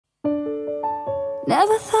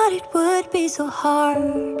Never thought it would be so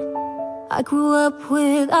hard. I grew up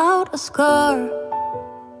without a scar,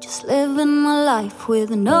 just living my life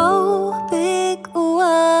with no big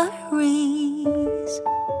worries.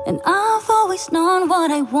 And I've always known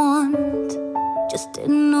what I want, just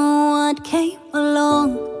didn't know what came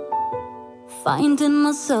along. Finding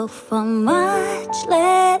myself a much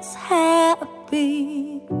less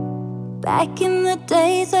happy. Back in the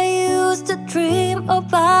days I used to dream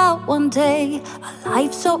about one day a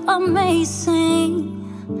life so amazing,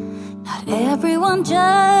 not everyone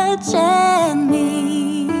judging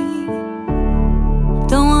me.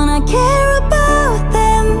 Don't wanna care about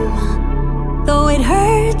them, though it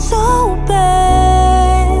hurts so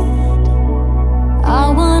bad.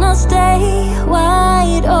 I wanna stay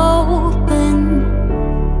wide open,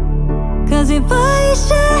 'cause if I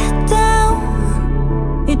shut down,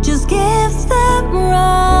 it just gives them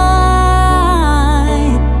right.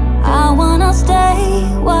 I wanna stay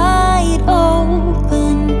wide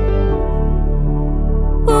open.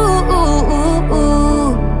 Ooh, ooh, ooh, ooh.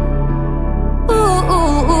 Ooh,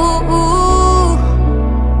 ooh, ooh, ooh.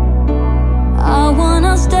 I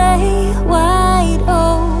wanna stay wide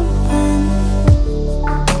open.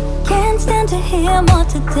 Can't stand to hear more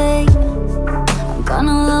today. I'm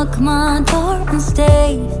gonna lock my door and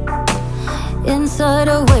stay inside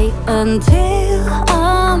or wait until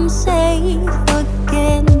I'm safe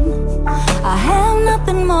again. I have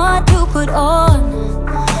nothing more to put on.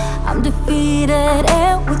 I'm defeated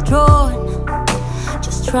and withdrawn,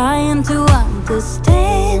 just trying to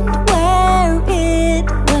understand where it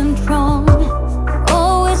went wrong.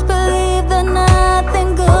 Always believe that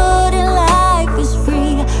nothing good in life is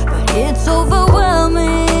free, but it's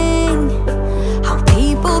overwhelming how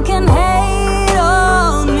people can hate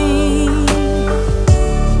on me.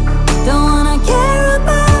 Don't wanna care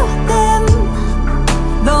about them,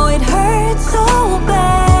 though it hurts so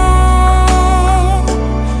bad.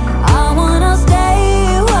 I wanna stay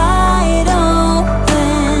wide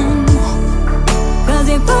open, 'cause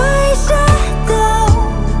if I shut down,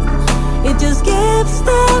 it just gives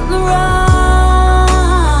them right.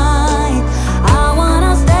 I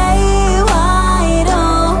wanna stay wide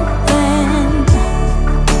open.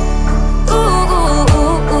 Ooh, ooh,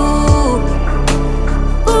 ooh, ooh.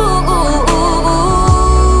 Ooh, ooh, ooh,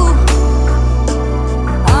 ooh.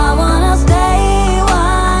 I wanna stay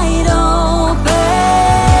wide open,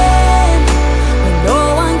 when no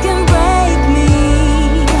one can break me,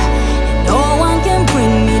 and no one can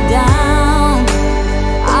bring me down.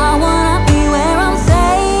 I wanna be where I'm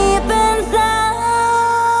safe and sound.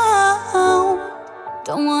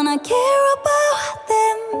 Don't wanna care about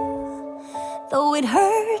them, though it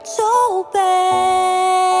hurts so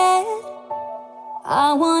bad.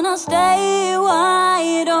 I wanna stay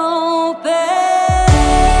wide open.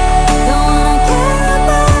 Don't wanna care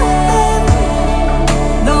about them,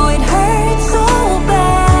 though it hurts so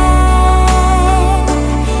bad.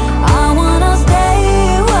 I wanna stay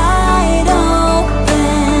wide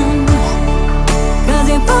open, 'cause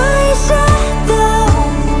if I shut down,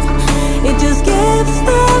 it just gives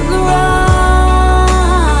them right.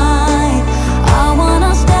 I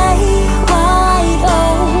wanna stay wide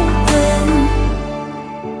open.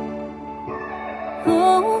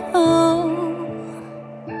 Oh, oh,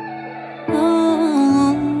 oh.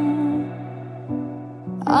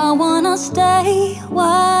 I wanna stay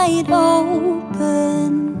wide open.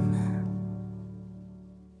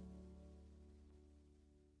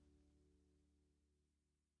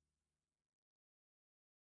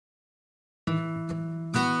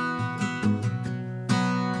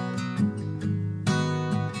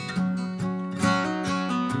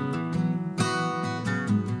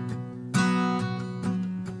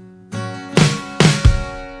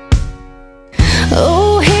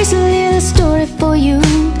 Oh, here's a little story for you.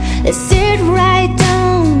 Let's sit right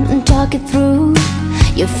down and talk it through.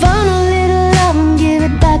 You found a little love and give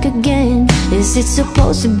it back again. Is it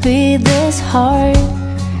supposed to be this hard?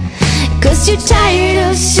 'Cause you're tired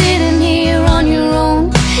of sitting here on your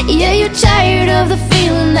own. Yeah, you're tired of the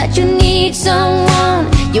feeling that you need someone.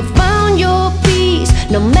 You found your peace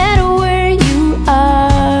no matter where you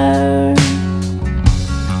are.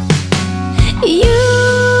 You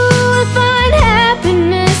will find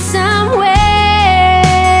happiness somewhere.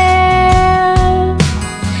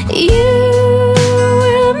 You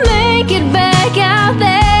will make it back out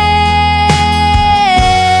there.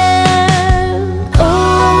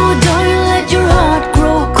 Oh, don't you let your heart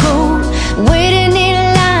grow cold, waiting in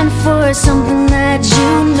line for something that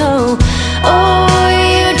you know. Oh,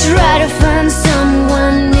 you try to find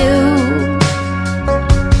someone new.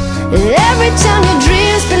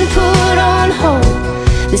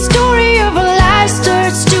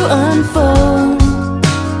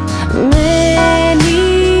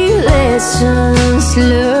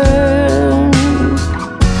 learn,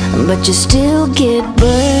 but you still get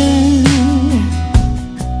burned.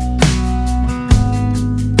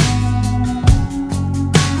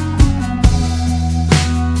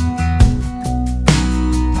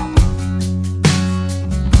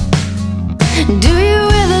 Do you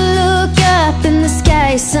ever look up in the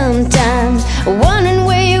sky sometimes, wondering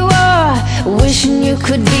where you are, wishing you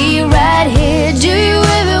could be right here? Do you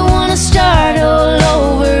ever wanna start all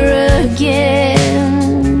over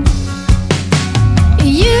again?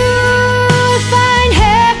 You find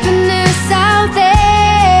happiness out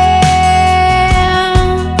there.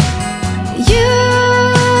 You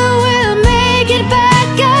will make it back,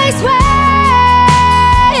 I swear.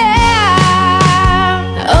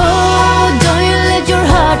 Oh, don't you let your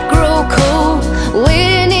heart grow cold,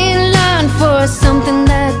 waiting in line for something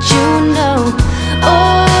that you know.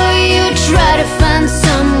 Oh, you try to find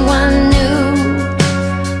someone new.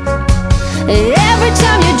 Every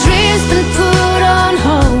time your dreams been put on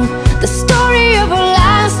hold, the story of our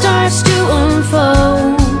life starts to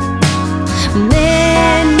unfold.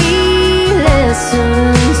 Many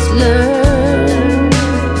lessons learned.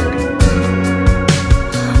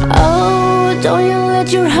 Oh, don't you let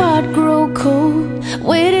your heart grow cold,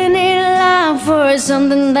 waiting in line for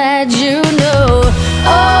something that you know.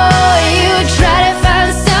 Oh, you try to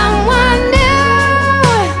find someone new.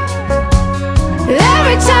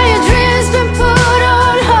 Every time your dreams been put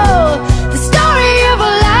on hold, the story of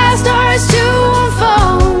a life starts to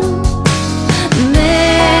unfold.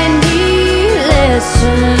 Many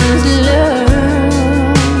lessons learned,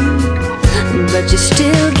 but you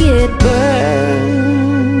still get burned.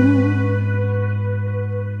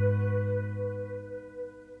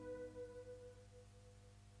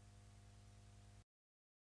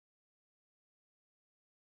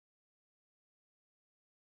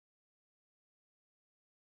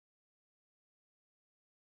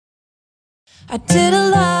 I did a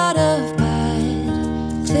lot of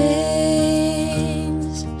bad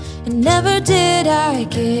things, and never did I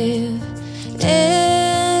give in.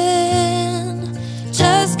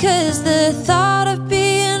 Just 'cause the thought of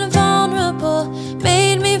being vulnerable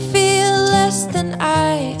made me feel less than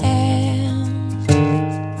I am.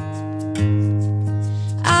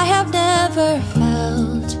 I have never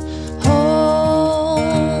felt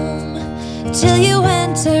home till you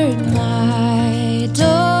entered my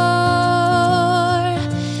door.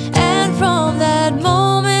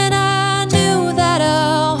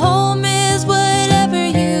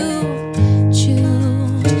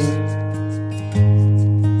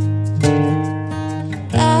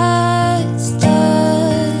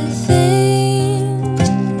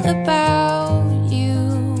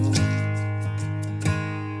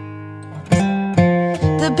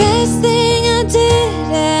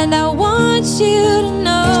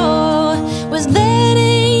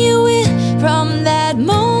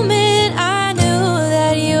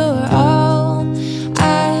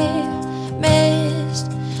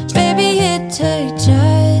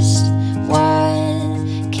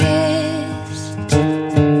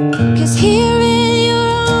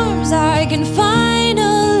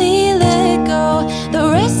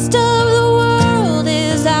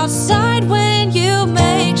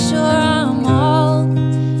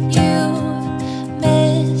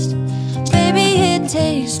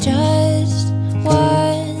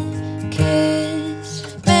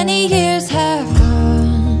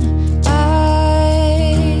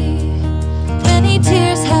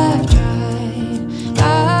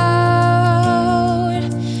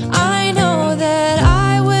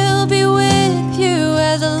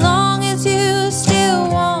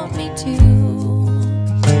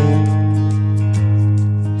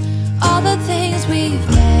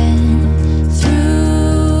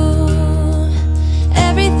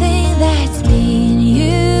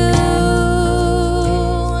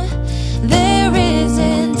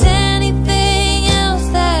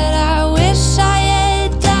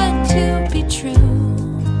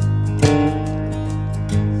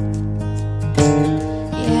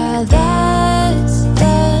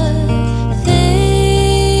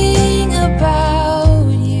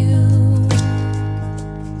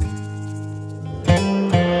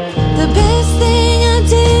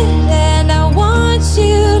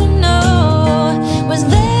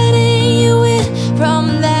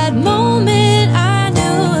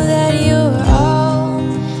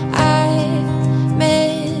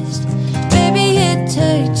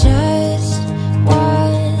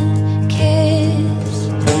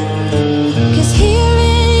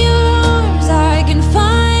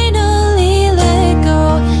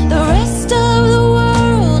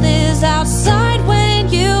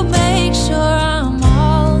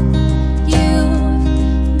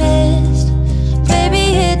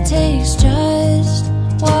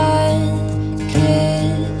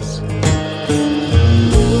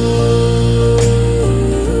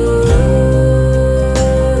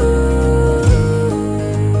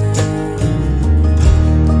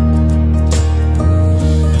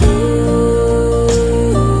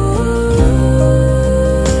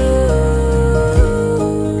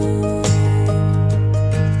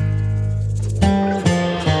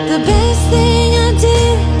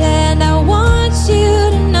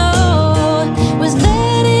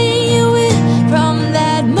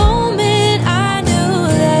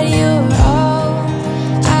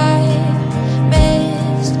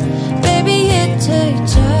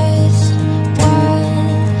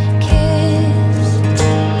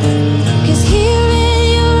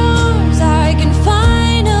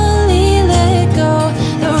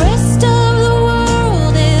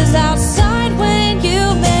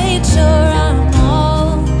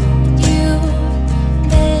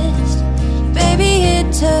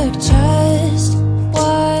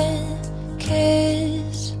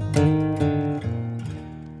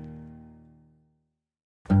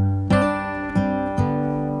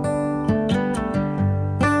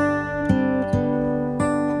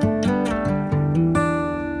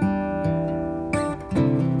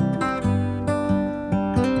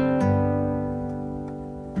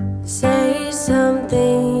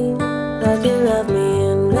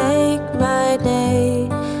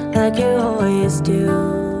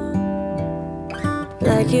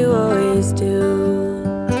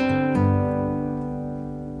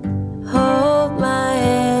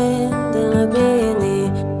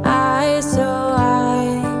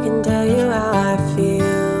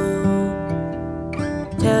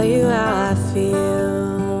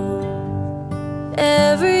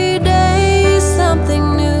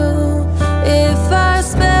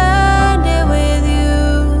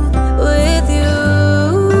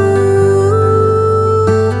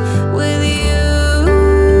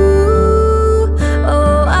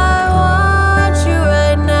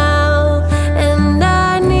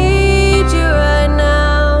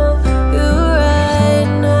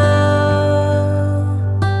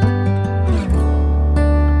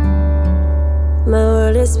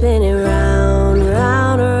 world is spinning round,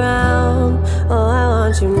 round, around. Oh, I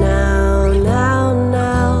want you now, now,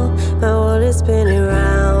 now. My world is spinning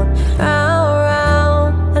round, round,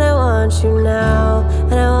 round. And I want you now,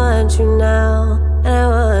 and I want you now, and I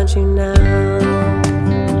want you now.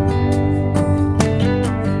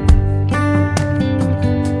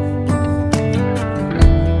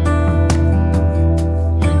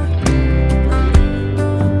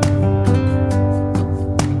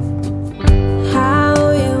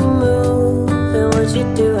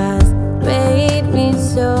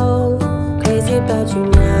 About you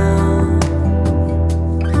now,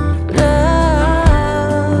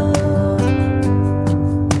 love.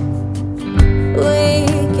 We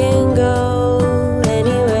can go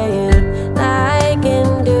anywhere you like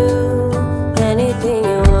and do anything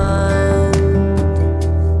you want,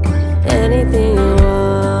 anything you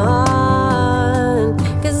want.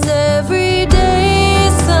 'Cause every day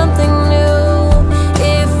is something new.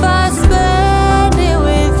 If I spend it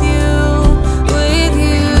with you, with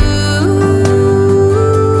you.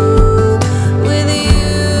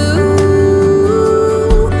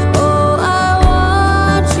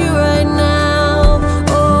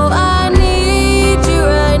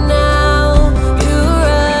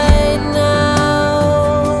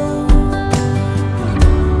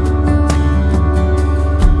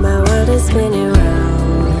 Spinning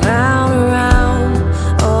round, round, around.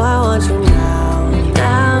 Oh, I want you now,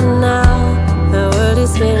 now, now. My world is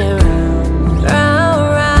spinning round, round,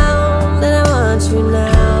 round. And I want you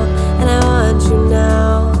now, and I want you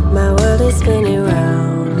now. My world is spinning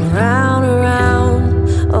round, round, around.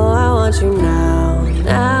 Oh, I want you now,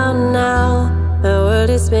 now, now. My world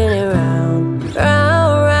is spinning round,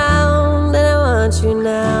 round, round. And I want you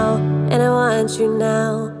now, and I want you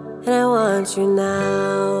now, and I want you now.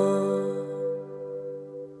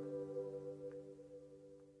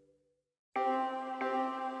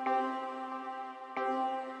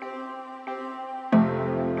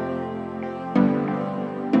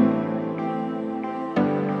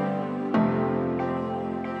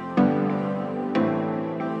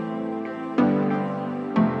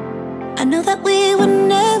 I know that we would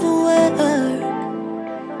never work.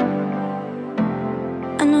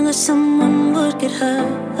 I know that someone would get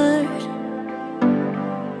hurt.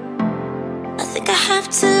 I think I have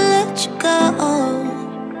to let you go.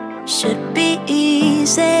 Should be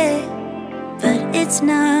easy, but it's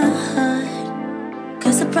not.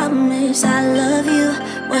 'Cause the problem is I love you.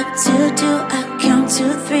 What to do? I count to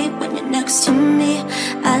 3 when you're next to me.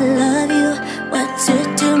 I love you. What to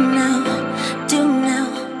do now? Do now.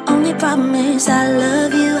 Only problem is I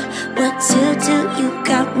love you. What to do? You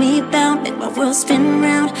got me bound, make my world spin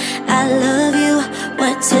round. I love you.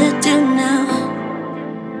 What to do now?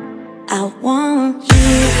 I want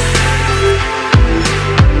you.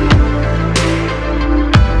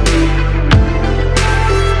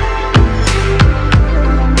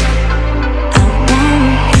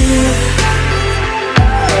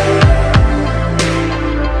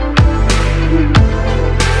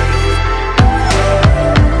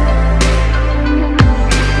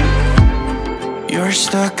 You're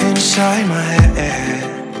stuck inside my head.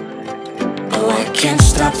 Oh, I can't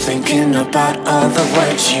stop thinking about all the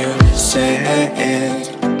words you said.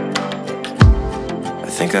 I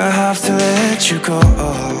think I have to let you go.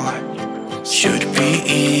 Should be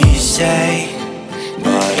easy,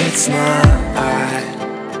 but it's not.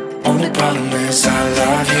 Only problem is I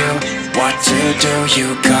love you. What to do? You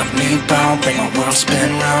got me bound, make my world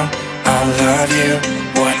spin round. I love you.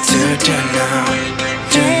 What to do now?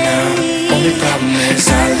 Do now. Only problem is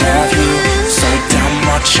I love you so damn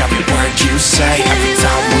much. Every word you say, every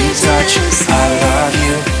time we touch. I love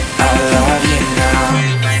you now.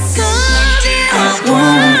 I want you. I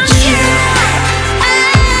want you.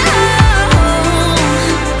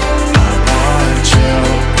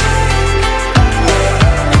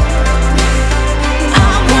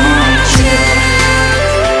 I want you.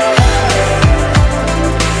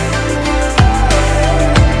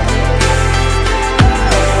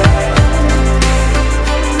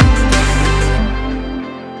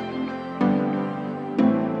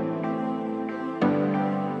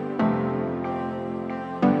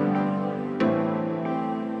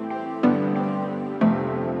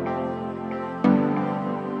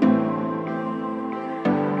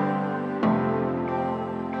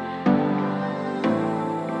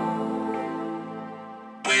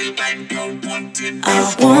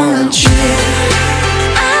 I